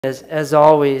As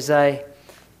always, I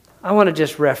want to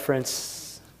just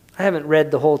reference, I haven't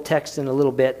read the whole text in a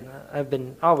little bit. I've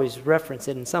been always reference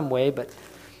it in some way, but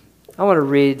I want to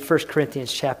read 1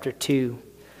 Corinthians chapter 2,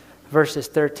 verses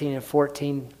 13 and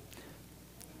 14.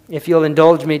 If you'll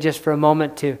indulge me just for a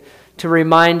moment to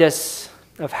remind us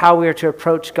of how we are to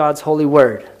approach God's holy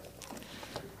word.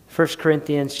 1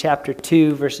 Corinthians chapter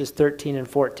 2, verses 13 and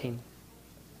 14.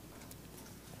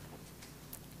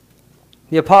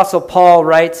 The Apostle Paul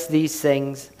writes these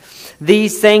things.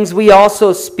 These things we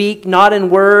also speak, not in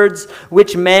words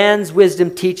which man's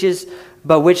wisdom teaches,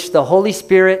 but which the Holy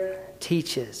Spirit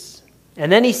teaches. And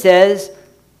then he says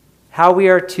how we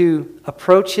are to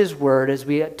approach his word,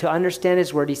 to understand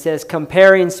his word. He says,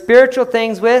 comparing spiritual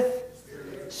things with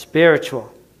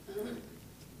spiritual.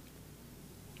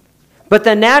 But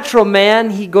the natural man,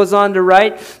 he goes on to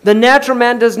write, the natural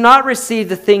man does not receive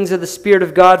the things of the Spirit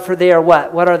of God, for they are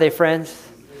what? What are they, friends?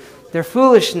 They're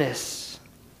foolishness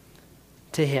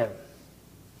to him.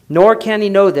 Nor can he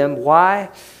know them. Why?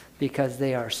 Because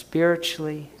they are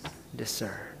spiritually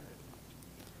discerned.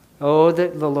 Oh,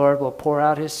 that the Lord will pour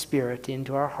out his Spirit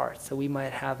into our hearts so we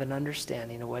might have an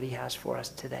understanding of what he has for us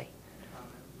today.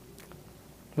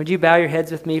 Would you bow your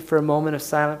heads with me for a moment of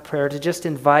silent prayer to just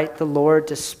invite the Lord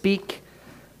to speak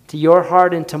to your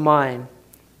heart and to mine?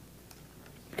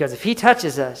 Because if he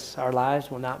touches us, our lives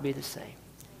will not be the same.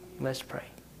 Let's pray.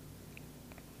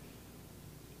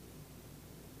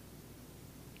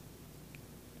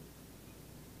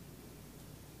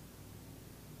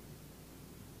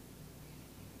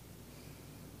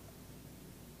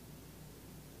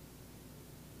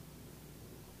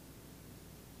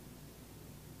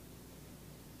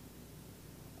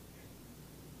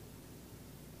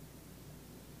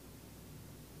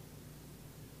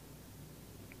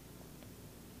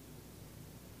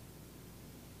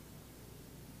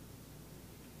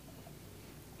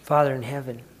 Father in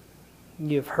heaven,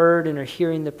 you have heard and are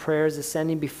hearing the prayers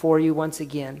ascending before you once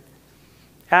again,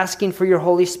 asking for your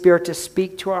Holy Spirit to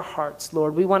speak to our hearts,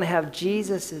 Lord. We want to have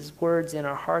Jesus' words in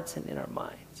our hearts and in our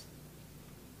minds.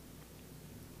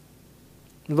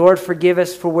 Lord, forgive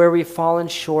us for where we've fallen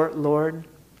short, Lord.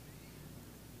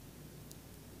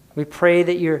 We pray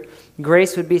that your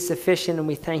grace would be sufficient, and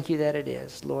we thank you that it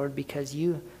is, Lord, because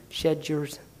you shed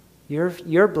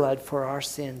your blood for our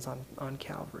sins on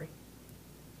Calvary.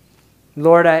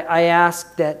 Lord, I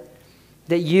ask that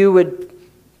you would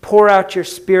pour out your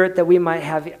Spirit that we might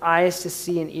have eyes to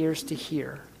see and ears to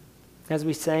hear. As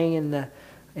we sang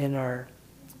in our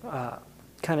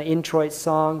kind of introit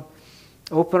song,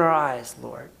 open our eyes,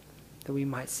 Lord, that we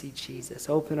might see Jesus.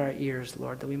 Open our ears,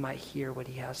 Lord, that we might hear what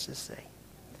he has to say.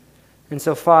 And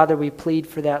so, Father, we plead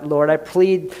for that, Lord. I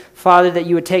plead, Father, that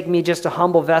you would take me just a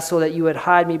humble vessel, that you would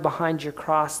hide me behind your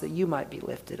cross, that you might be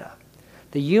lifted up,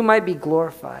 that you might be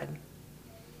glorified.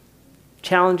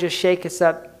 Challenge us, shake us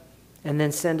up, and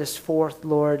then send us forth,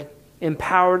 Lord,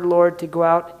 empowered, Lord, to go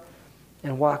out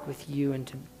and walk with you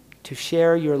and to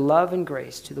share your love and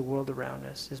grace to the world around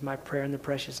us. Is my prayer in the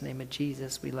precious name of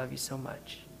Jesus. We love you so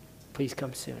much. Please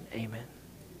come soon. Amen.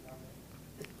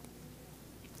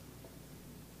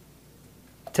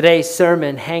 Today's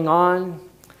sermon, hang on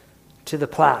to the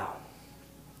plow.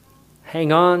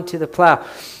 Hang on to the plow.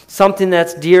 Something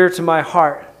that's dear to my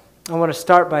heart. I want to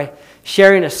start by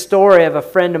sharing a story of a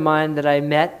friend of mine that I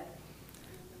met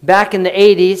back in the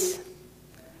 80s.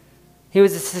 He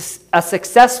was a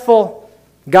successful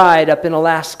guide up in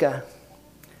Alaska.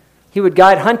 He would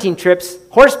guide hunting trips,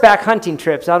 horseback hunting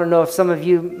trips. I don't know if some of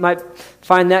you might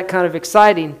find that kind of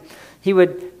exciting. He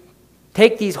would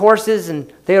take these horses,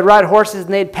 and they would ride horses,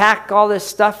 and they'd pack all this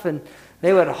stuff, and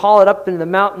they would haul it up into the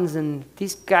mountains, and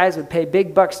these guys would pay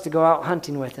big bucks to go out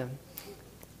hunting with him.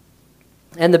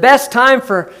 And the best time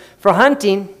for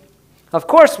hunting, of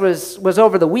course, was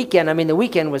over the weekend. I mean, the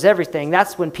weekend was everything.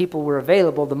 That's when people were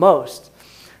available the most.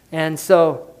 And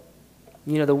so,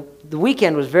 the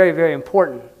weekend was very, very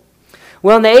important.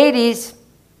 Well, in the 80s,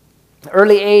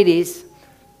 early 80s,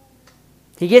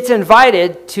 he gets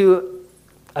invited to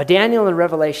a Daniel and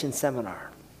Revelation seminar.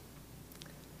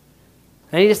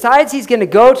 And he decides he's going to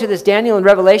go to this Daniel and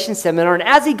Revelation seminar. And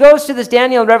as he goes to this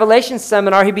Daniel and Revelation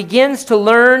seminar, he begins to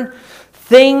learn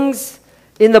things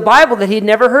in the Bible that he'd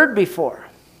never heard before.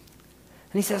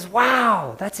 And he says,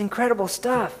 wow, that's incredible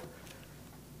stuff.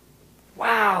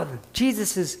 Wow,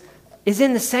 Jesus is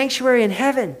in the sanctuary in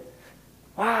heaven.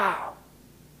 Wow.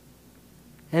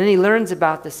 And then he learns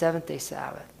about the seventh-day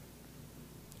Sabbath.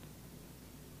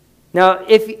 Now,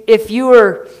 if you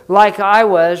were like I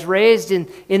was, raised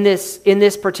in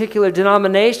this particular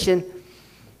denomination,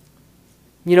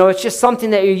 it's just something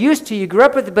that you're used to. You grew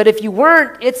up with it. But if you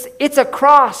weren't, it's a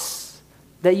cross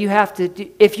that you have to do.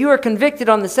 If you are convicted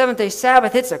on the seventh-day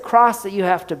Sabbath, it's a cross that you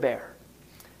have to bear.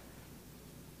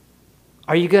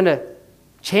 Are you going to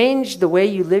change the way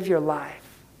you live your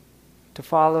life to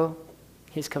follow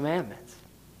his commandments?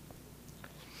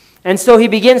 And so he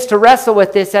begins to wrestle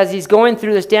with this as he's going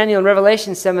through this Daniel and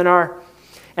Revelation seminar,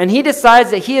 and he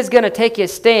decides that he is going to take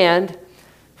his stand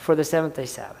for the seventh-day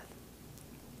Sabbath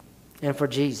and for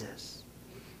Jesus.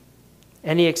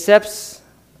 And he accepts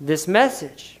this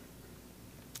message.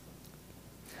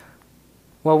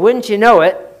 Well, wouldn't you know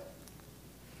it,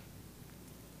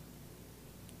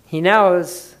 he now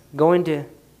is going to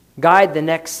guide the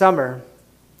next summer.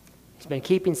 He's been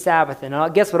keeping Sabbath,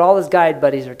 and guess what all his guide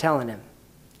buddies are telling him?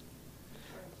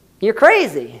 You're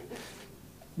crazy.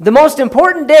 The most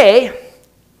important day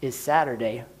is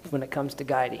Saturday when it comes to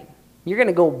guiding. You're going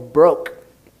to go broke.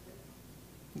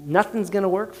 Nothing's going to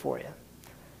work for you.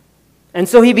 And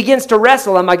so he begins to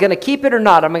wrestle. Am I going to keep it or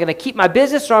not? Am I going to keep my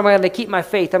business or am I going to keep my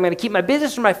faith? I'm going to keep my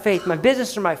business or my faith, my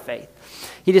business or my faith.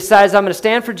 He decides I'm going to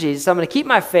stand for Jesus. I'm going to keep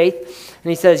my faith. And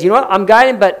he says, you know what? I'm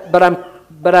guiding, but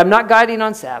I'm not guiding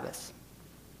on Sabbath.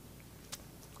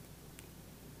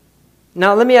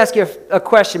 Now, let me ask you a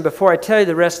question before I tell you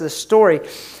the rest of the story.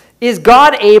 Is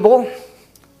God able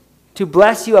to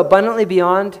bless you abundantly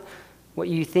beyond what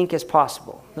you think is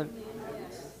possible?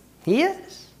 He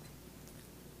is.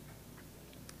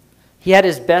 He had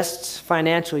his best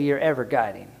financial year ever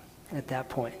guiding at that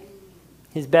point.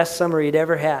 His best summer he'd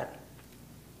ever had.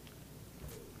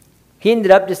 He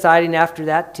ended up deciding after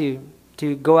that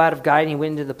to go out of guiding. He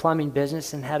went into the plumbing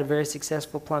business and had a very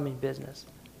successful plumbing business.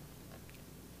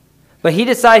 But he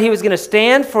decided he was going to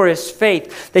stand for his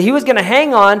faith, that he was going to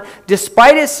hang on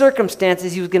despite his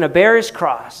circumstances. He was going to bear his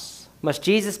cross. Must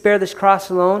Jesus bear this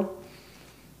cross alone?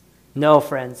 No,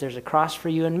 friends, there's a cross for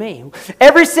you and me.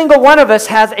 Every single one of us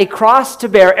has a cross to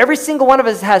bear. Every single one of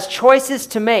us has choices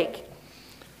to make.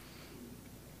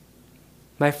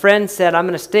 My friend said, I'm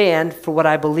going to stand for what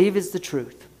I believe is the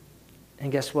truth.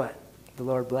 And guess what? The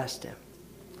Lord blessed him.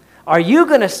 Are you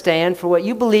going to stand for what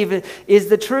you believe is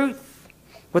the truth?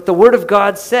 What the Word of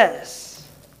God says.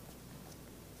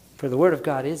 For the Word of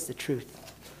God is the truth.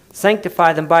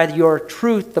 Sanctify them by your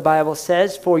truth, the Bible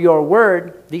says. For your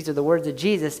word, these are the words of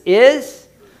Jesus, is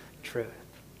truth.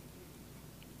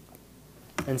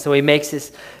 And so he made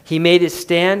his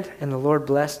stand, and the Lord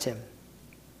blessed him.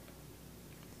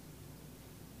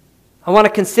 I want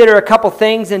to consider a couple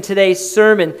things in today's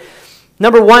sermon.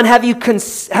 Number one, have you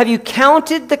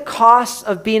counted the cost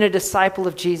of being a disciple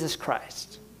of Jesus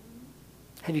Christ?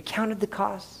 Have you counted the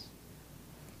cost?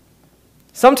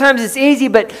 Sometimes it's easy,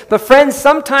 but friends,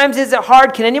 sometimes is it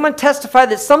hard? Can anyone testify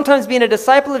that sometimes being a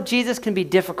disciple of Jesus can be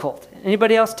difficult?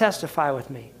 Anybody else testify with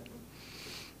me?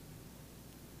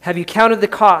 Have you counted the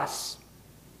costs?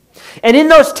 And in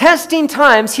those testing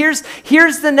times, here's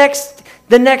the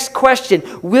next question.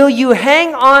 Will you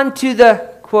hang on to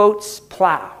the, quotes,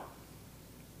 plow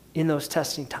in those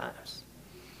testing times?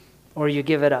 Or you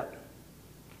give it up?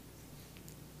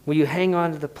 Will you hang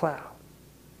on to the plow?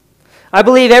 I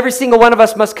believe every single one of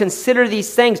us must consider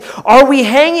these things. Are we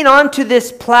hanging on to this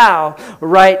plow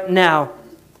right now?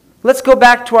 Let's go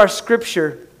back to our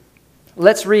scripture.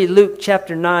 Let's read Luke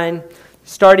chapter 9,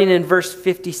 starting in verse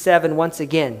 57 once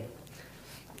again.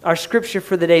 Our scripture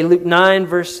for the day, Luke 9,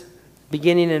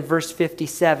 beginning in verse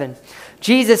 57.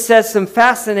 Jesus says some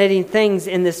fascinating things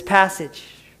in this passage.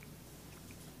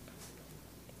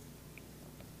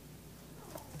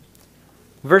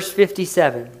 Verse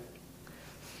 57.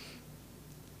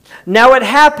 Now it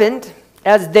happened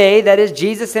as they, that is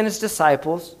Jesus and his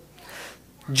disciples,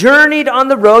 journeyed on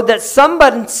the road that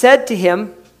somebody said to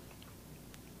him,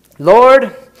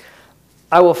 Lord,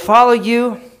 I will follow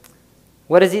you.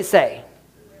 What does it say?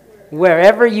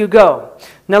 Wherever you go.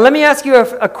 Now let me ask you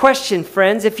a question,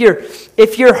 friends. If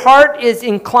your heart is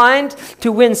inclined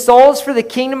to win souls for the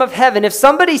kingdom of heaven, if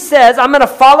somebody says, I'm going to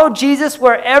follow Jesus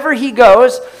wherever he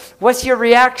goes, what's your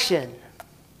reaction?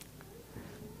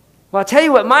 Well, I'll tell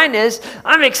you what mine is.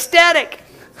 I'm ecstatic.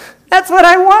 That's what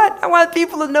I want. I want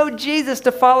people to know Jesus,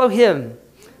 to follow him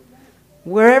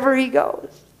wherever he goes.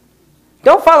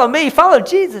 Don't follow me. Follow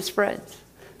Jesus, friends.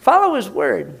 Follow his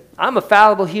word. I'm a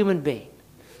fallible human being.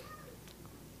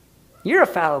 You're a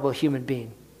fallible human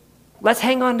being. Let's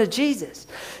hang on to Jesus.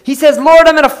 He says, Lord,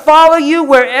 I'm going to follow you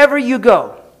wherever you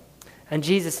go. And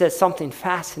Jesus says something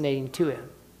fascinating to him.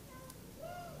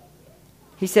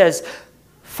 He says,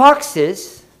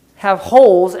 foxes have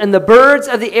holes, and the birds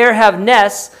of the air have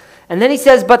nests. And then he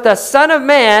says, but the Son of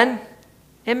Man,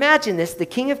 imagine this, the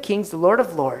King of Kings, the Lord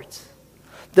of Lords.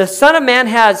 The Son of Man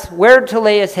has where to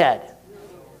lay his head.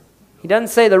 He doesn't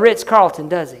say the Ritz-Carlton,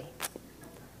 does he?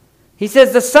 He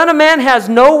says, the Son of Man has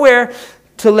nowhere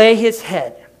to lay his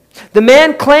head. The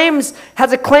man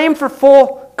has a claim for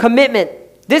full commitment.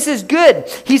 This is good.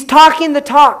 He's talking the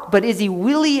talk, but is he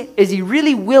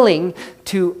really willing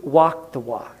to walk the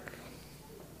walk?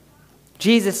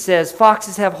 Jesus says,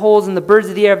 foxes have holes and the birds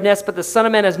of the air have nests, but the Son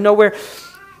of Man has nowhere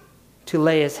to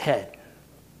lay his head.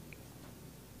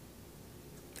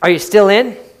 Are you still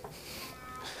in?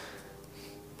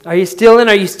 Are you still in?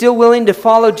 Are you still willing to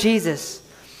follow Jesus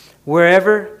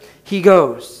wherever he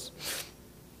goes?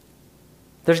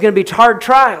 There's going to be hard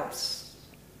trials,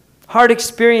 hard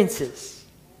experiences.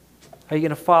 Are you going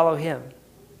to follow him?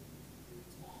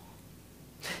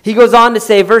 He goes on to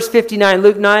say, verse 59,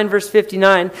 Luke 9, verse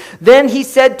 59, then he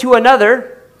said to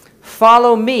another,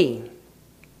 follow me.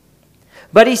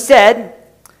 But he said,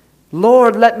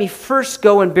 Lord, let me first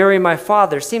go and bury my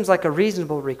father. Seems like a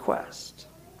reasonable request.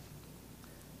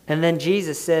 And then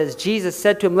Jesus said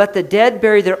to him, let the dead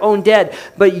bury their own dead,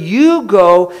 but you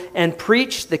go and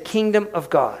preach the kingdom of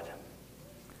God.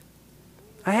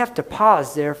 I have to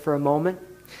pause there for a moment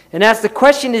and ask the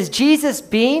question, is Jesus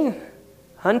being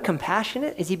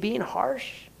uncompassionate? Is he being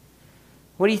harsh?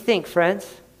 What do you think,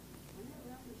 friends?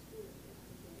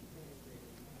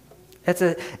 It's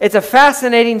a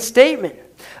fascinating statement.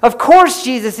 Of course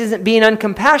Jesus isn't being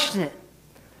uncompassionate.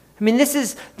 I mean, this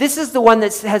is the one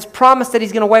that has promised that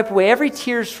he's going to wipe away every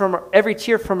tear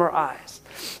from our eyes.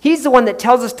 He's the one that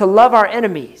tells us to love our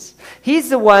enemies. He's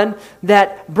the one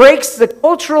that breaks the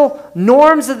cultural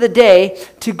norms of the day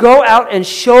to go out and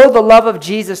show the love of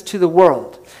Jesus to the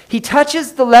world. He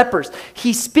touches the lepers.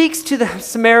 He speaks to the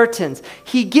Samaritans.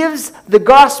 He gives the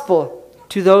gospel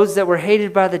to those that were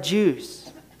hated by the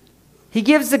Jews. He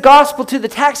gives the gospel to the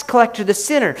tax collector, the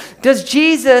sinner. Does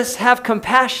Jesus have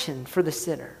compassion for the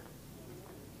sinner?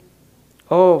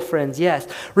 Oh, friends, yes.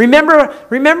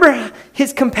 Remember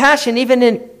his compassion even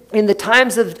in the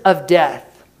times of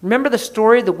death. Remember the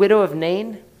story of the widow of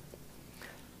Nain?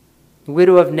 The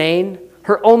widow of Nain,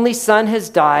 her only son has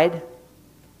died.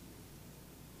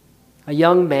 A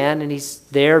young man, and he's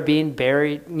there being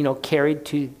buried, carried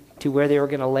to where they were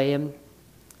going to lay him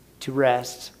to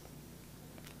rest.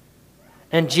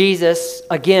 And Jesus,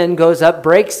 again, goes up,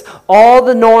 breaks all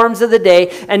the norms of the day,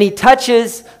 and he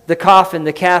touches the coffin,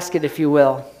 the casket, if you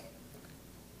will.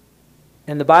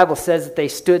 And the Bible says that they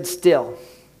stood still.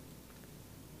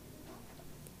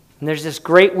 And there's this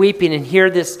great weeping, and here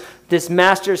this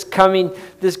master is coming,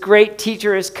 this great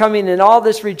teacher is coming, and all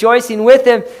this rejoicing with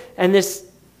him, and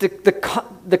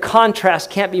the contrast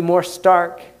can't be more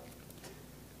stark.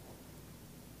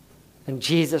 And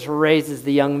Jesus raises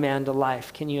the young man to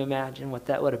life. Can you imagine what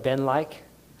that would have been like?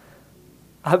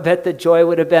 I bet the joy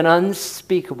would have been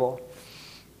unspeakable.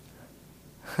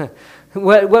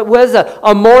 What was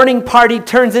a mourning party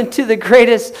turns into the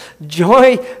greatest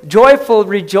joyful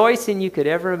rejoicing you could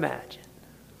ever imagine.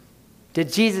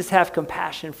 Did Jesus have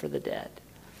compassion for the dead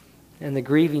and the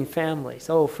grieving families?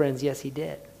 Oh, friends, yes, he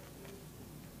did.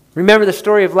 Remember the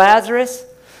story of Lazarus?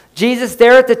 Jesus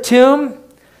there at the tomb,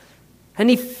 and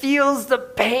he feels the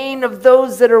pain of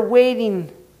those that are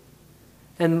waiting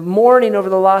and mourning over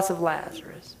the loss of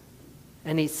Lazarus.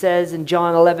 And he says in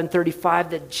John 11:35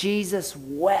 that Jesus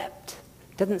wept.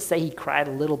 It doesn't say he cried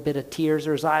a little bit of tears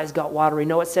or his eyes got watery.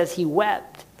 No, it says he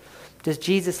wept. Does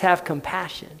Jesus have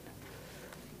compassion?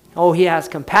 Oh, he has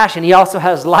compassion. He also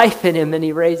has life in him, and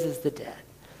he raises the dead.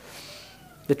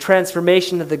 The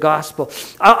transformation of the gospel.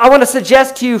 I want to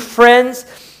suggest to you, friends,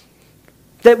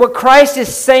 that what Christ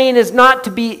is saying is not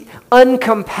to be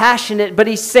uncompassionate, but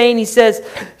he says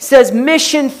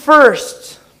mission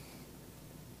first.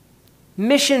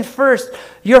 Mission first.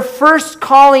 Your first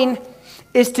calling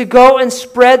is to go and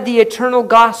spread the eternal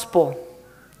gospel.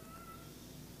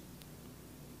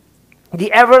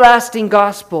 The everlasting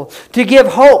gospel. To give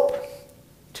hope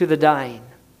to the dying.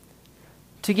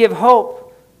 To give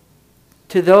hope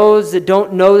to those that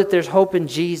don't know that there's hope in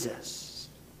Jesus.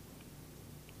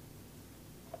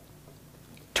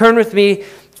 Turn with me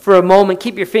for a moment.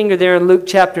 Keep your finger there in Luke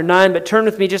chapter 9, but turn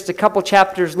with me just a couple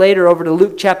chapters later over to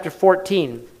Luke chapter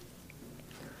 14.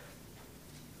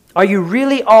 Are you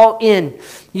really all in?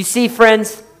 You see,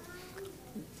 friends,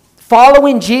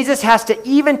 following Jesus has to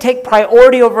even take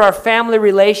priority over our family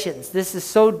relations. This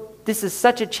is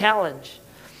such a challenge.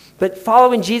 But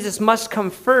following Jesus must come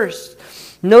first.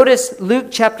 Notice Luke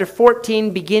chapter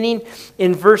 14 beginning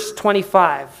in verse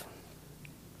 25.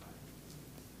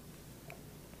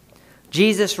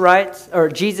 Jesus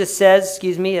says,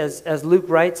 as Luke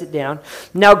writes it down,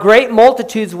 now great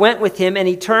multitudes went with him, and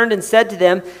he turned and said to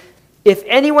them, If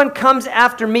anyone comes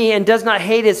after me and does not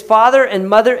hate his father and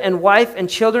mother and wife and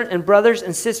children and brothers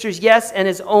and sisters, yes, and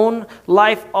his own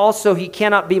life also, he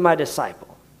cannot be my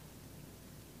disciple.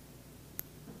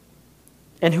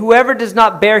 And whoever does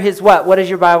not bear his what? What does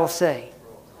your Bible say?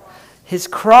 His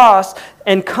cross,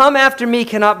 and come after me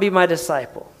cannot be my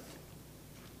disciple.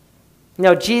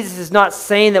 Now, Jesus is not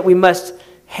saying that we must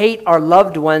hate our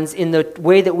loved ones in the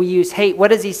way that we use hate.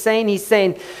 What is he saying? He's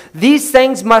saying these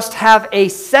things must have a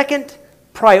second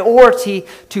priority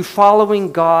to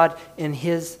following God and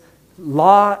his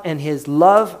law and his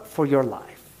love for your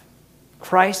life.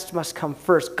 Christ must come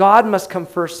first. God must come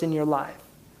first in your life.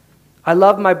 I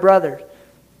love my brother.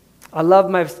 I love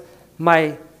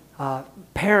my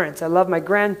parents. I love my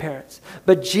grandparents.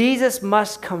 But Jesus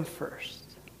must come first.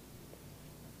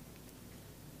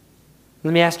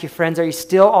 Let me ask you, friends, are you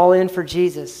still all in for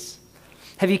Jesus?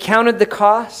 Have you counted the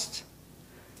cost?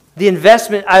 The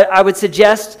investment, I would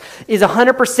suggest, is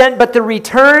 100%, but the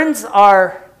returns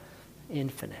are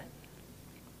infinite.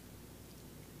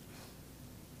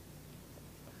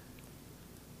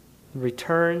 The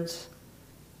returns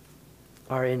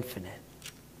are infinite.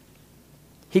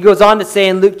 He goes on to say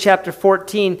in Luke chapter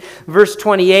 14, verse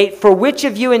 28, "For which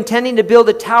of you intending to build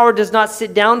a tower does not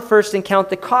sit down first and count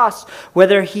the cost,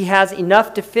 whether he has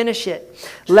enough to finish it?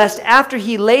 Lest after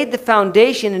he laid the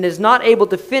foundation and is not able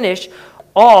to finish,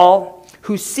 all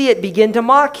who see it begin to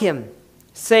mock him,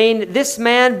 saying, 'This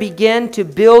man began to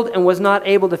build and was not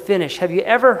able to finish.'" Have you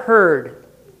ever heard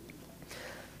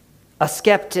a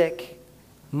skeptic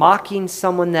mocking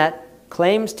someone that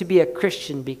claims to be a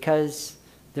Christian because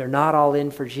they're not all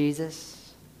in for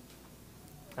Jesus?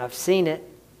 I've seen it.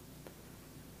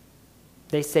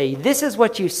 They say, "This is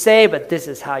what you say, but this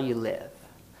is how you live."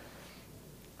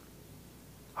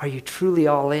 Are you truly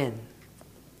all in?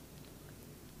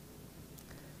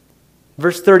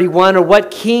 Verse 31, "Or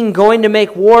what king going to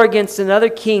make war against another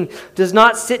king does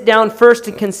not sit down first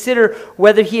and consider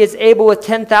whether he is able with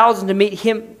 10,000 to meet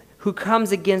him who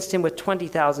comes against him with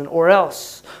 20,000, or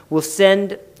else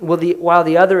while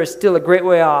the other is still a great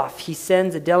way off, he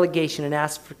sends a delegation and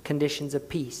asks for conditions of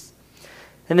peace."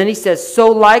 And then he says, "So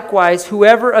likewise,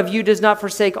 whoever of you does not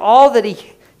forsake all that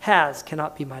he has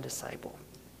cannot be my disciple."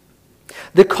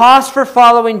 The cost for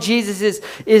following Jesus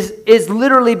is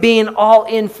literally being all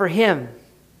in for him.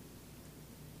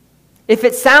 If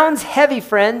it sounds heavy,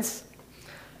 friends,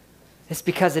 it's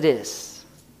because it is.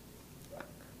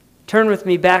 Turn with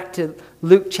me back to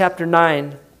Luke chapter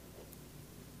 9,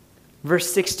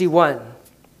 verse 61.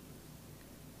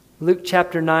 Luke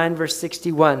chapter 9, verse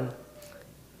 61.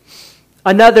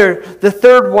 The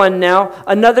third one now,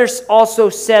 another also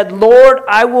said, "Lord,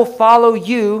 I will follow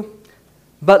you,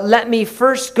 but let me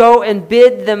first go and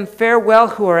bid them farewell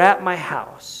who are at my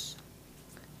house."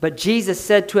 But Jesus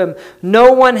said to him,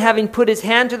 "No one having put his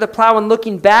hand to the plow and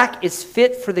looking back is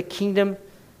fit for the kingdom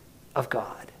of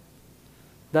God."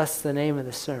 Thus the name of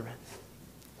the sermon.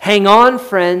 Hang on,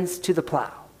 friends, to the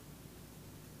plow.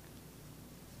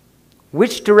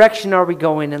 Which direction are we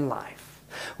going in life?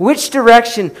 Which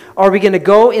direction are we going to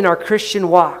go in our Christian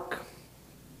walk?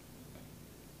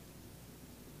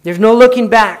 There's no looking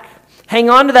back. Hang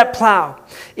on to that plow.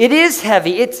 It is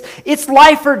heavy. It's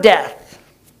life or death.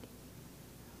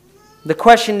 The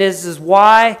question is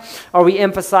why are we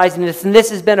emphasizing this? And this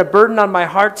has been a burden on my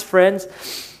heart, friends.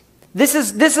 This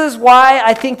is why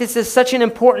I think this is such an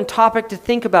important topic to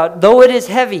think about, though it is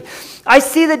heavy. I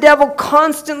see the devil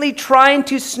constantly trying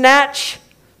to snatch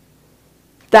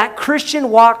that Christian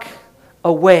walk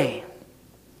away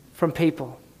from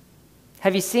people.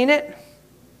 Have you seen it?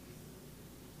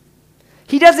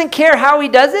 He doesn't care how he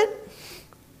does it.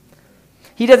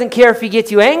 He doesn't care if he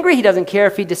gets you angry. He doesn't care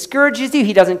if he discourages you.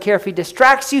 He doesn't care if he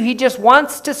distracts you. He just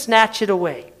wants to snatch it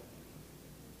away.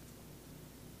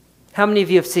 How many of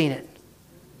you have seen it?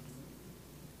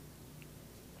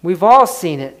 We've all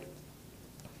seen it.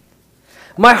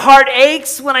 My heart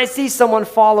aches when I see someone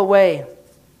fall away.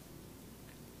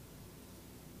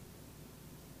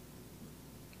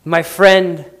 My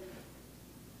friend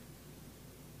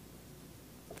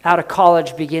out of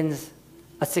college begins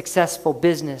a successful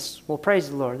business. Well, praise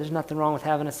the Lord. There's nothing wrong with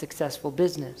having a successful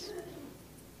business.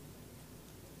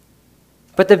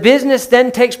 But the business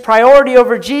then takes priority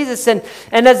over Jesus. And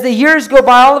as the years go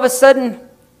by, all of a sudden,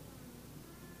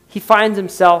 he finds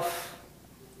himself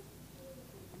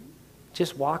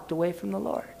just walked away from the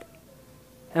Lord.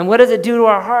 And what does it do to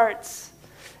our hearts?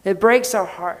 It breaks our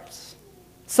hearts.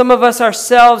 Some of us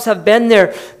ourselves have been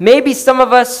there. Maybe some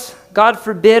of us, God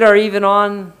forbid, are even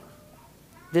on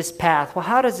this path. Well,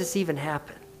 how does this even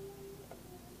happen?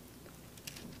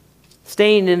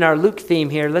 Staying in our Luke theme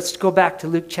here, let's go back to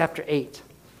Luke chapter 8.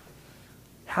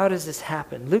 How does this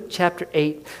happen? Luke chapter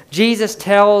 8, Jesus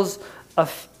tells a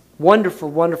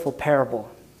wonderful, wonderful parable.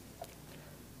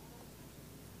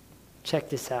 Check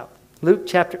this out. Luke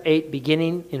chapter 8,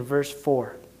 beginning in verse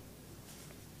 4.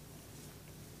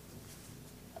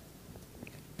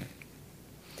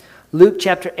 Luke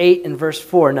chapter 8 and verse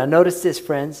 4. Now notice this,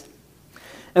 friends.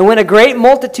 And when a great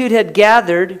multitude had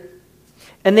gathered,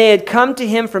 and they had come to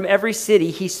him from every city,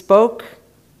 he spoke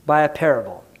by a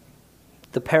parable.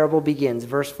 The parable begins,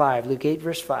 verse 5, Luke 8,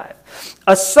 verse 5.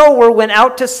 A sower went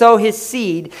out to sow his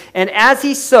seed, and as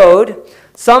he sowed,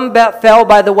 some fell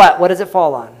by the what? What does it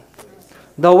fall on?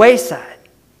 The wayside.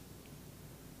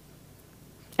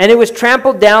 And it was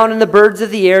trampled down, and the birds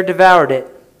of the air devoured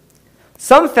it.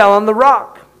 Some fell on the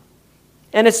rock.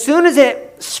 And as soon as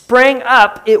it sprang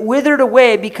up, it withered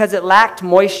away because it lacked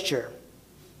moisture.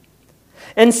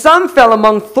 And some fell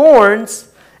among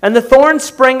thorns, and the thorns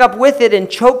sprang up with it and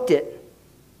choked it.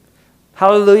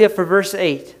 Hallelujah for verse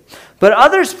 8. But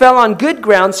others fell on good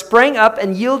ground, sprang up,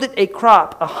 and yielded a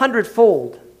crop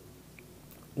 100-fold.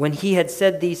 When he had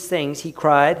said these things, he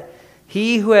cried,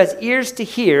 "He who has ears to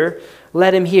hear,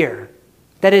 let him hear."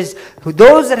 That is,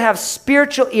 those that have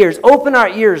spiritual ears, open our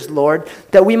ears, Lord,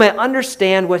 that we might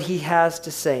understand what he has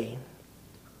to say.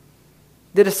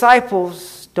 The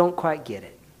disciples don't quite get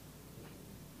it.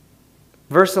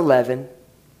 Verse 11,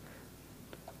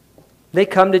 they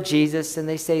come to Jesus and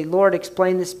they say, "Lord,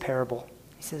 explain this parable."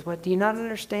 He says, "What, do you not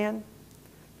understand?"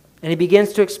 And he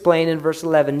begins to explain in verse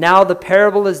 11. Now the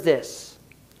parable is this.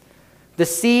 The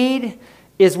seed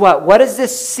is what? What is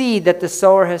this seed that the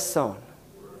sower has sown?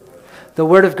 The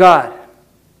Word of God.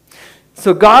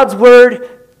 So God's Word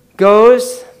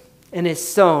goes and is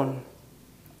sown.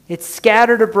 It's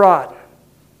scattered abroad.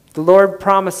 The Lord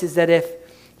promises that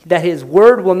His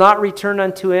Word will not return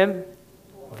unto Him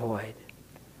void.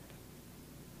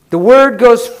 The Word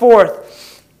goes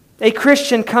forth. A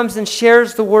Christian comes and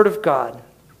shares the Word of God.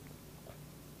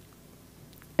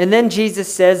 And then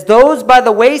Jesus says, those by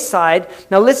the wayside,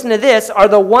 now listen to this, are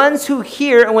the ones who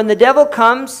hear, and when the devil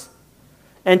comes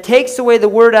and takes away the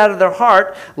word out of their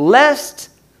heart, lest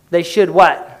they should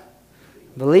what?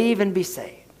 Believe and be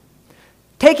saved.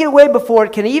 Take it away before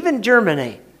it can even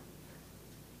germinate.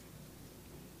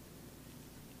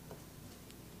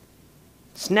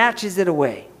 Snatches it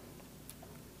away.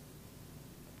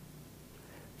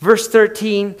 Verse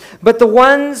 13, but the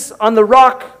ones on the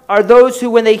rock are those who,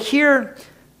 when they hear,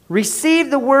 receive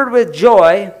the word with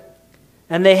joy,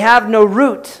 and they have no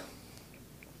root,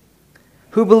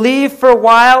 who believe for a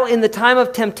while in the time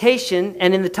of temptation,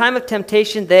 and in the time of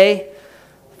temptation they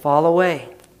fall away.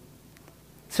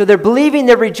 So they're believing,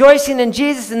 they're rejoicing in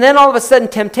Jesus, and then all of a sudden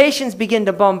temptations begin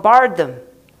to bombard them.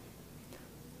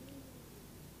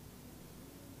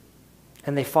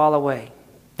 And they fall away.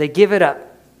 They give it up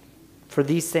for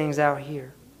these things out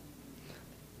here.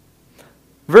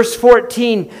 Verse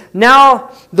 14,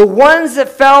 now the ones that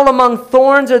fell among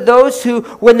thorns are those who,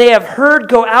 when they have heard,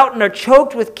 go out and are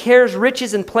choked with cares,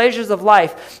 riches, and pleasures of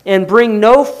life, and bring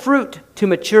no fruit to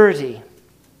maturity.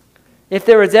 If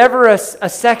there is ever a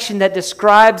section that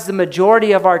describes the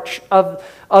majority of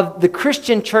the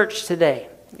Christian church today,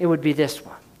 it would be this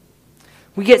one.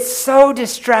 We get so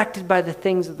distracted by the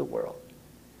things of the world.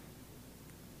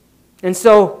 And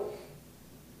so,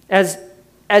 as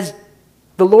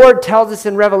the Lord tells us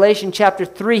in Revelation chapter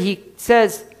 3, He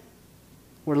says,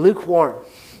 we're lukewarm.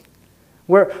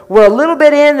 We're a little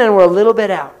bit in and we're a little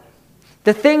bit out.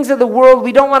 The things of the world,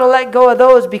 we don't want to let go of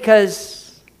those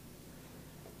because,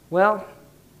 well,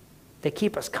 they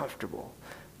keep us comfortable.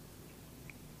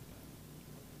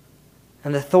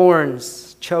 And the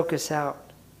thorns choke us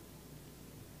out.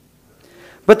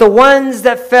 But the ones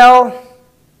that fell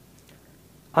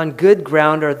on good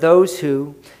ground are those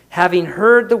who, having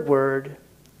heard the word,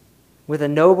 with a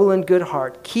noble and good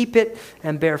heart, keep it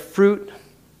and bear fruit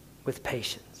with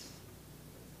patience.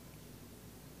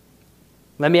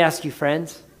 Let me ask you,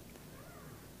 friends,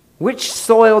 which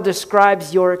soil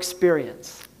describes your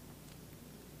experience?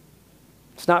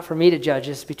 It's not for me to judge,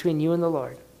 it's between you and the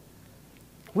Lord.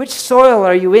 Which soil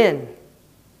are you in?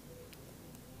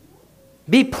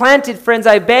 Be planted, friends,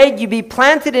 I beg you, be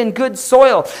planted in good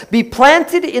soil. Be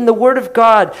planted in the Word of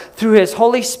God through His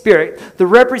Holy Spirit, the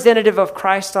representative of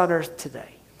Christ on earth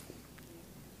today.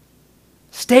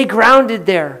 Stay grounded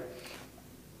there.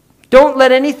 Don't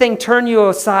let anything turn you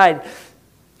aside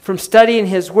from studying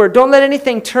His Word. Don't let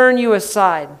anything turn you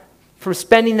aside from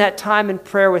spending that time in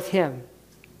prayer with Him.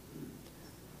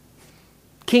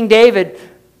 King David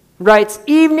writes,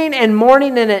 evening and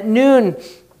morning and at noon,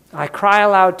 I cry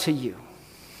aloud to you.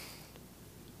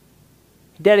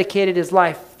 dedicated his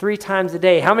life 3 times a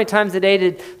day. How many times a day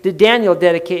did Daniel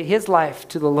dedicate his life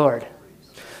to the Lord?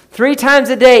 3 times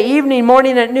a day, evening,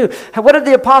 morning, and noon. What did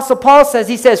the Apostle Paul says?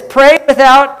 He says, pray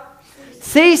without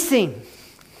ceasing.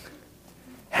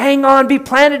 Hang on, be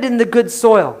planted in the good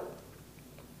soil.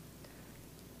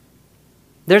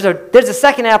 There's a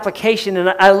second application, and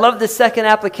I love the second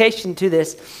application to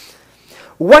this.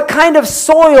 What kind of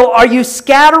soil are you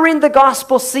scattering the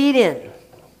gospel seed in?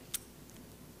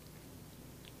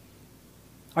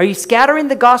 Are you scattering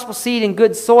the gospel seed in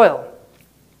good soil?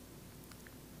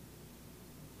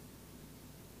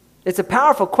 It's a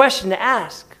powerful question to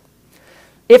ask.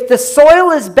 If the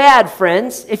soil is bad,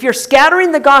 friends, if you're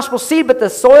scattering the gospel seed but the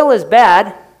soil is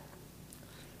bad,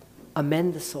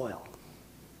 amend the soil.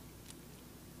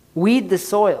 Weed the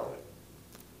soil.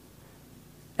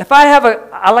 If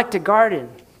I like to garden.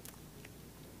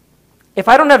 If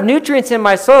I don't have nutrients in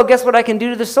my soil, guess what I can do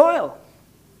to the soil?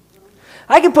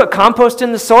 I can put compost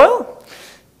in the soil.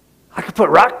 I can put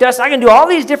rock dust. I can do all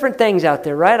these different things out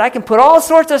there, right? I can put all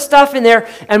sorts of stuff in there,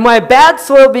 and my bad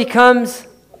soil becomes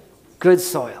good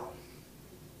soil.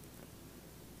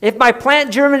 If my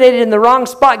plant germinated in the wrong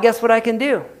spot, guess what I can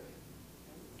do?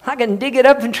 I can dig it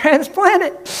up and transplant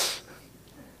it.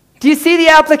 Do you see the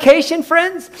application,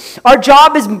 friends? Our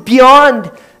job is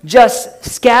beyond just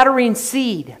scattering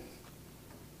seed.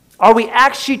 Are we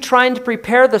actually trying to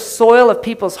prepare the soil of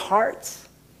people's hearts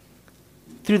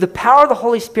through the power of the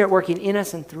Holy Spirit working in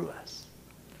us and through us?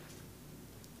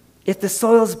 If the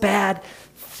soil's bad,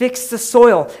 fix the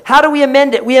soil. How do we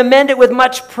amend it? We amend it with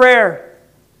much prayer.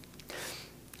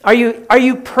 Are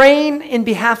you praying in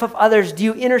behalf of others? Do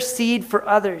you intercede for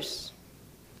others?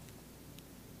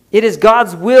 It is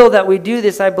God's will that we do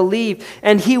this, I believe,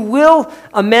 and He will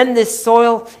amend this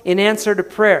soil in answer to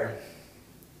prayer.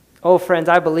 Oh, friends,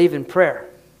 I believe in prayer.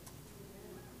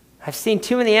 I've seen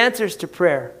too many answers to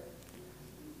prayer.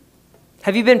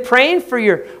 Have you been praying for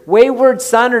your wayward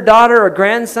son or daughter or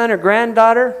grandson or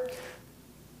granddaughter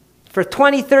for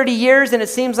 20, 30 years and it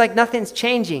seems like nothing's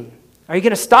changing? Are you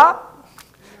going to stop?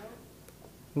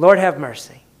 Lord, have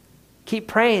mercy. Keep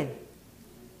praying.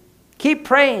 Keep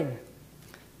praying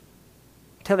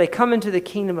until they come into the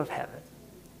kingdom of heaven.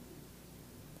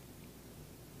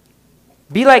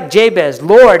 Be like Jabez.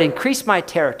 Lord, increase my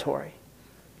territory.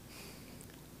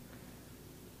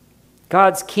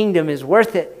 God's kingdom is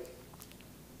worth it.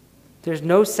 There's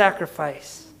no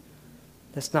sacrifice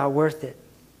that's not worth it.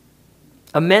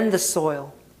 Amend the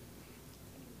soil.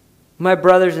 My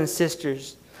brothers and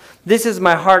sisters, this is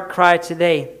my heart cry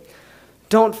today.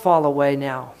 Don't fall away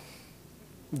now.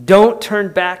 Don't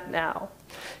turn back now.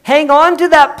 Hang on to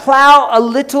that plow a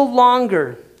little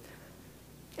longer.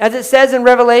 As it says in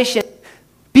Revelation,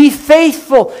 be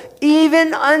faithful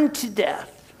even unto death.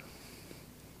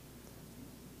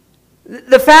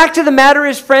 The fact of the matter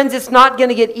is, friends, it's not going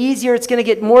to get easier. It's going to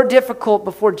get more difficult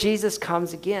before Jesus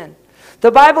comes again.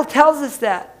 The Bible tells us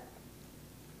that.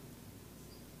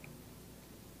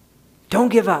 Don't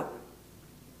give up.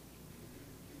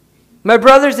 My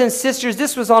brothers and sisters,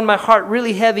 this was on my heart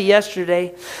really heavy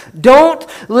yesterday. Don't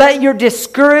let your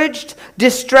discouraged,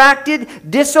 distracted,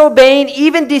 disobeying,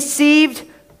 even deceived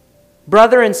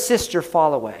brother and sister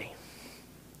fall away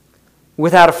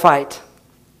without a fight.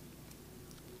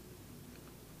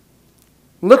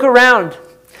 Look around.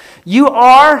 You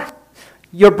are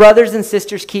your brothers and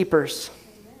sisters' keepers.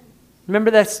 Remember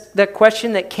that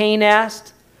question that Cain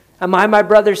asked? Am I my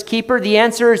brother's keeper? The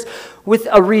answer is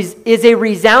a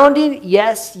resounding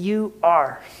yes, you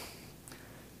are.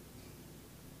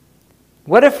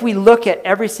 What if we look at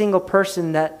every single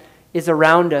person that is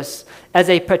around us as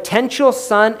a potential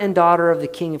son and daughter of the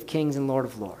King of Kings and Lord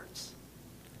of Lords?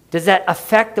 Does that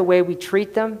affect the way we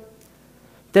treat them?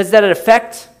 Does that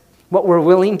affect what we're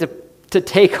willing to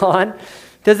take on?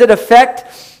 Does it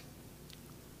affect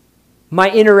my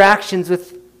interactions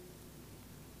with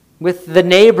the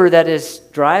neighbor that is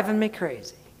driving me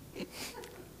crazy?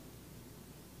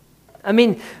 I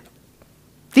mean,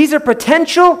 these are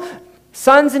potential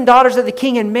sons and daughters of the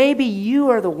King, and maybe you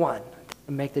are the one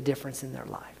to make the difference in their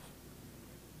life.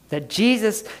 That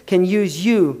Jesus can use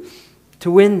you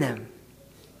to win them.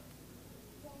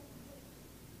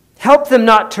 Help them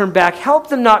not turn back. Help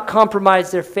them not compromise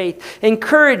their faith.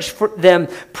 Encourage them.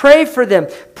 Pray for them.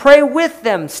 Pray with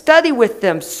them. Study with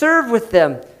them. Serve with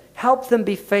them. Help them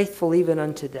be faithful even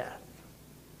unto death.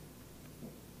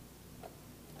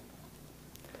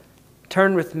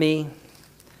 Turn with me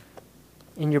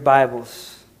in your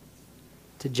Bibles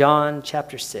to John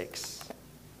chapter 6.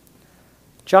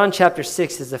 John chapter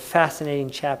 6 is a fascinating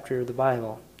chapter of the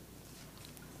Bible.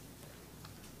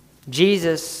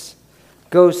 Jesus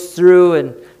goes through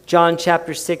and John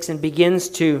chapter 6 and begins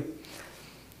to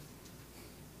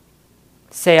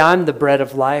say, I'm the bread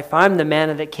of life. I'm the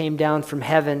manna that came down from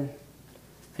heaven.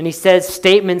 And he says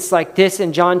statements like this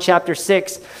in John chapter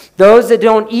 6. Those that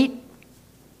don't eat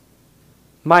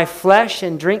my flesh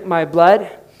and drink my blood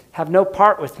have no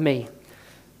part with me.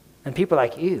 And people are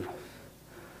like, ew.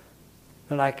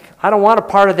 They're like, I don't want a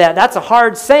part of that. That's a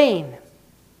hard saying.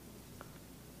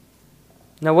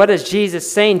 Now what is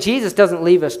Jesus saying? Jesus doesn't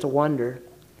leave us to wonder.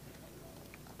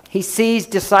 He sees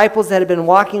disciples that have been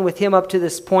walking with him up to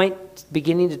this point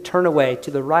beginning to turn away to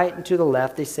the right and to the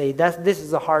left. They say, this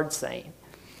is a hard saying.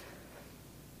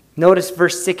 Notice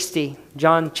verse 60,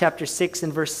 John chapter 6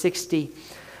 and verse 60.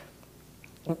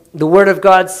 The Word of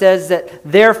God says that,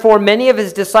 therefore many of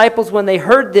his disciples, when they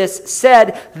heard this,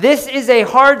 said, this is a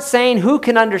hard saying, who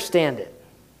can understand it?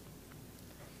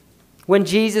 When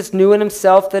Jesus knew in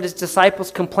himself that his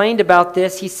disciples complained about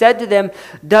this, he said to them,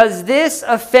 does this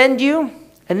offend you?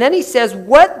 And then he says,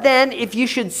 what then if you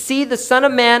should see the Son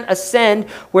of Man ascend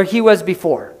where he was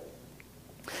before?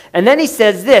 And then he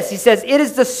says this, he says, it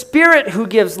is the Spirit who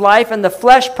gives life, and the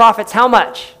flesh profits how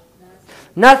much?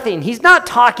 Nothing. He's not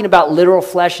talking about literal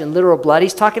flesh and literal blood.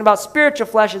 He's talking about spiritual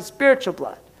flesh and spiritual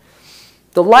blood.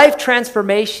 The life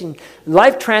transforming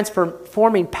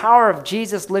power of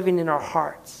Jesus living in our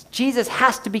hearts. Jesus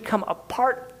has to become a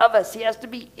part of us. He has to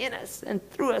be in us and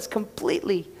through us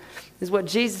completely, is what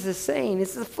Jesus is saying.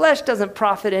 It's the flesh doesn't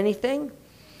profit anything.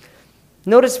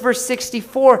 Notice verse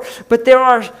 64. But there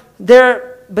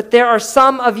are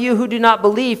some of you who do not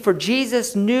believe, for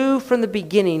Jesus knew from the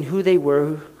beginning who they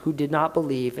were who did not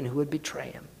believe and who would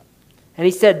betray him. And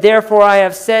he said, therefore I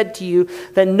have said to you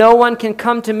that no one can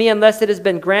come to me unless it has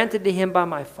been granted to him by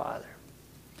my Father.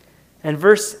 And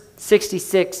verse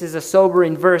 66 is a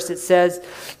sobering verse. It says,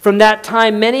 from that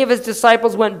time many of his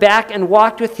disciples went back and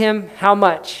walked with him. How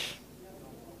much?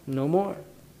 No more.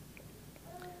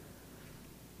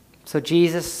 So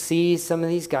Jesus sees some of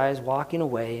these guys walking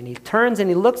away, and he turns and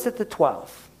he looks at the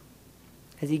 12.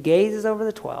 As he gazes over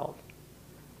the 12,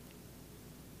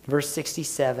 verse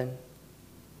 67,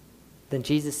 then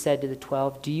Jesus said to the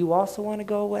 12, do you also want to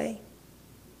go away?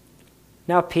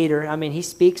 Now Peter, he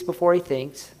speaks before he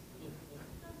thinks.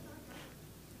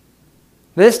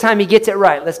 But this time he gets it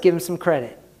right. Let's give him some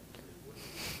credit.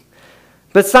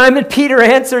 But Simon Peter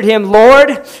answered him,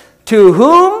 Lord, to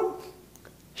whom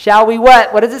shall we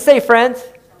what? What does it say, friends?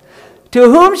 To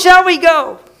whom shall we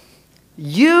go?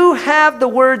 You have the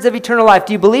words of eternal life.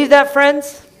 Do you believe that,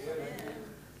 friends? Amen.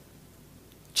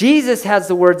 Jesus has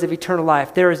the words of eternal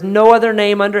life. There is no other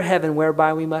name under heaven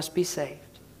whereby we must be saved.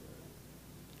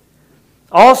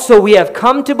 Also we have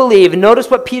come to believe, and notice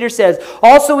what Peter says,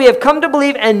 also we have come to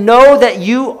believe and know that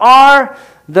you are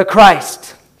the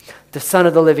Christ, the Son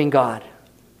of the living God.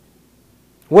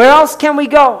 Where else can we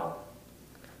go?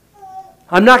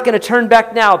 I'm not going to turn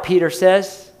back now, Peter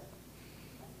says.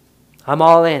 I'm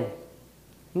all in.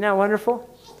 Isn't that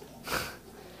wonderful?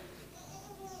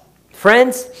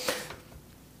 Friends,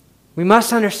 we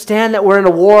must understand that we're in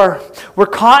a war. We're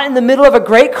caught in the middle of a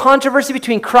great controversy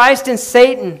between Christ and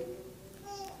Satan.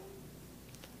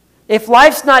 If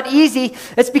life's not easy,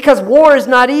 it's because war is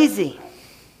not easy.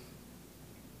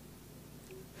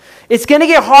 It's going to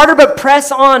get harder, but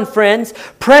press on, friends.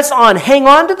 Press on. Hang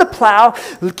on to the plow.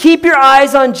 Keep your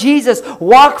eyes on Jesus.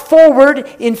 Walk forward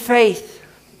in faith.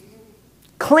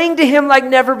 Cling to him like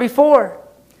never before.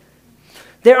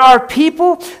 There are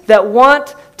people that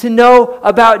want to know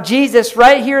about Jesus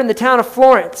right here in the town of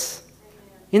Florence,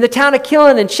 in the town of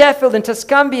Killen and Sheffield and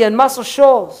Tuscumbia and Muscle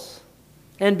Shoals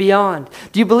and beyond.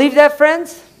 Do you believe that,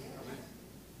 friends?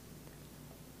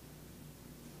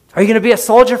 Are you going to be a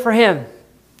soldier for him?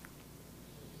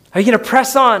 Are you going to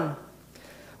press on?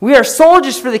 We are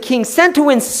soldiers for the King, sent to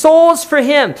win souls for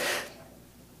him.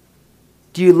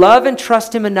 Do you love and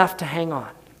trust him enough to hang on?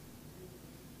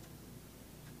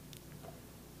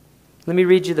 Let me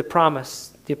read you the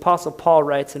promise. The Apostle Paul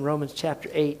writes in Romans chapter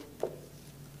 8.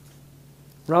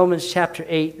 Romans chapter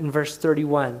 8 and verse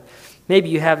 31. Maybe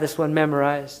you have this one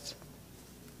memorized.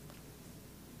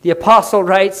 The Apostle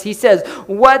writes, he says,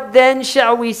 what then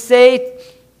shall we say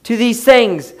to these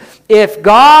things? If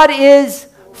God is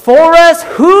for us,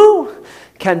 who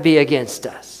can be against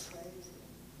us?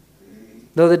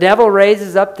 Though the devil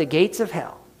raises up the gates of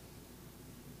hell,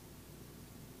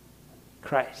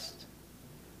 Christ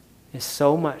is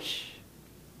so much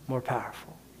more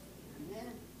powerful.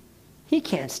 He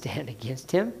can't stand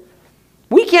against him.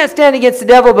 We can't stand against the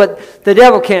devil, but the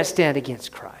devil can't stand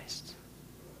against Christ.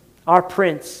 Our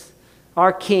Prince,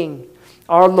 our King,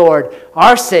 our Lord,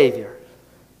 our Savior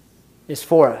is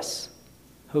for us.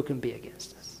 Who can be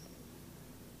against us?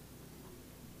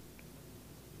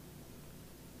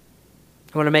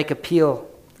 I want to make an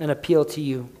appeal to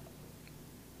you.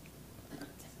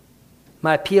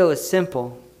 My appeal is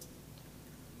simple.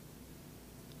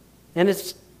 And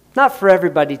it's not for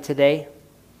everybody today.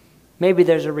 Maybe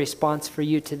there's a response for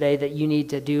you today that you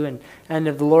need to do, and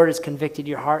if the Lord has convicted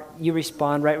your heart, you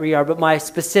respond right where you are. But my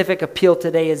specific appeal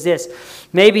today is this.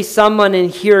 Maybe someone in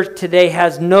here today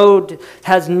has known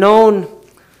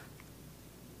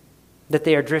that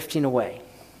they are drifting away.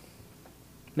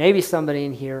 Maybe somebody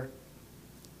in here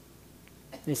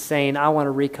is saying, I want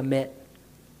to recommit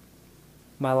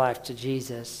my life to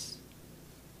Jesus.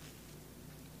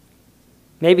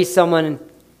 Maybe someone,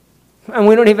 and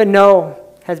we don't even know,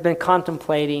 has been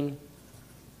contemplating,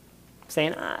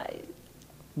 saying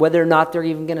whether or not they're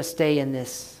even going to stay in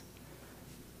this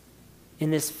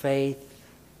faith,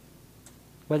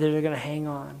 whether they're going to hang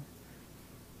on.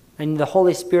 And the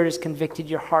Holy Spirit has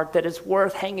convicted your heart that it's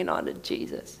worth hanging on to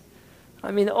Jesus.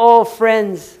 I mean, oh,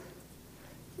 friends,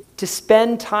 to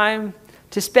spend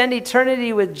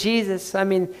eternity with Jesus. I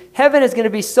mean, heaven is going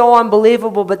to be so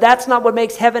unbelievable, but that's not what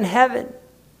makes heaven heaven.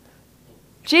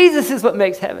 Jesus is what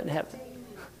makes heaven heaven.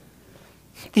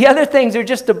 The other things are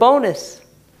just a bonus.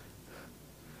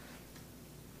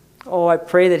 Oh, I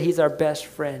pray that he's our best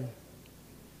friend.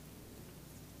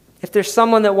 If there's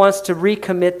someone that wants to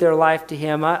recommit their life to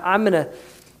him, I'm going to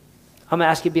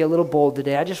ask you to be a little bold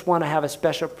today. I just want to have a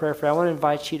special prayer for you. I want to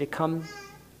invite you to come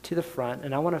to the front,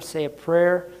 and I want to say a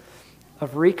prayer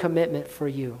of recommitment for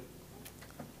you.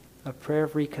 A prayer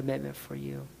of recommitment for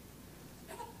you.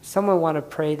 Someone want to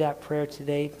pray that prayer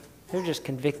today? They're just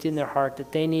convicted in their heart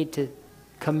that they need to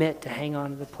commit to hang on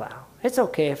to the plow. It's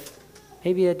okay if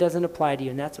maybe it doesn't apply to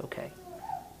you, and that's okay.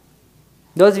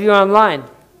 Those of you online,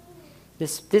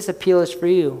 this appeal is for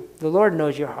you. The Lord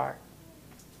knows your heart.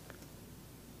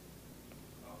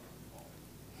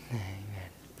 Amen.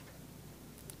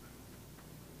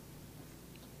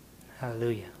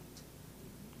 Hallelujah.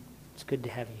 It's good to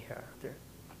have you here, Arthur.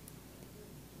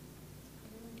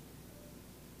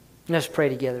 Let's pray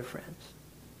together, friends.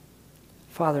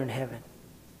 Father in heaven,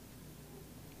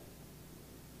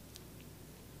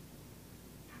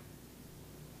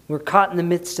 we're caught in the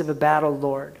midst of a battle,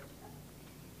 Lord.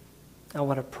 I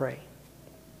want to pray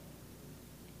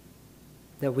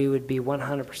that we would be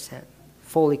 100%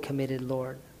 fully committed,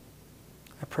 Lord.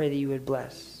 I pray that you would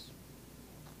bless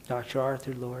Dr.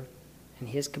 Arthur, Lord, and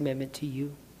his commitment to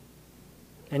you.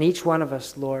 And each one of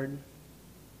us, Lord,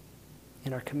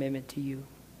 in our commitment to you.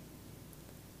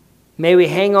 May we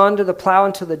hang on to the plow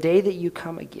until the day that you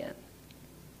come again.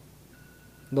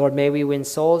 Lord, may we win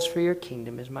souls for your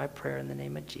kingdom is my prayer in the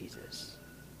name of Jesus.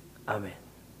 Amen.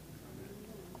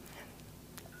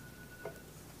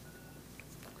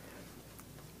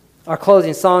 Our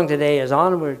closing song today is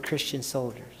Onward, Christian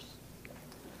Soldiers.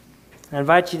 I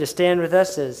invite you to stand with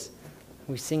us as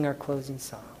we sing our closing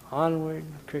song. Onward,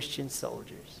 Christian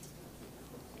Soldiers.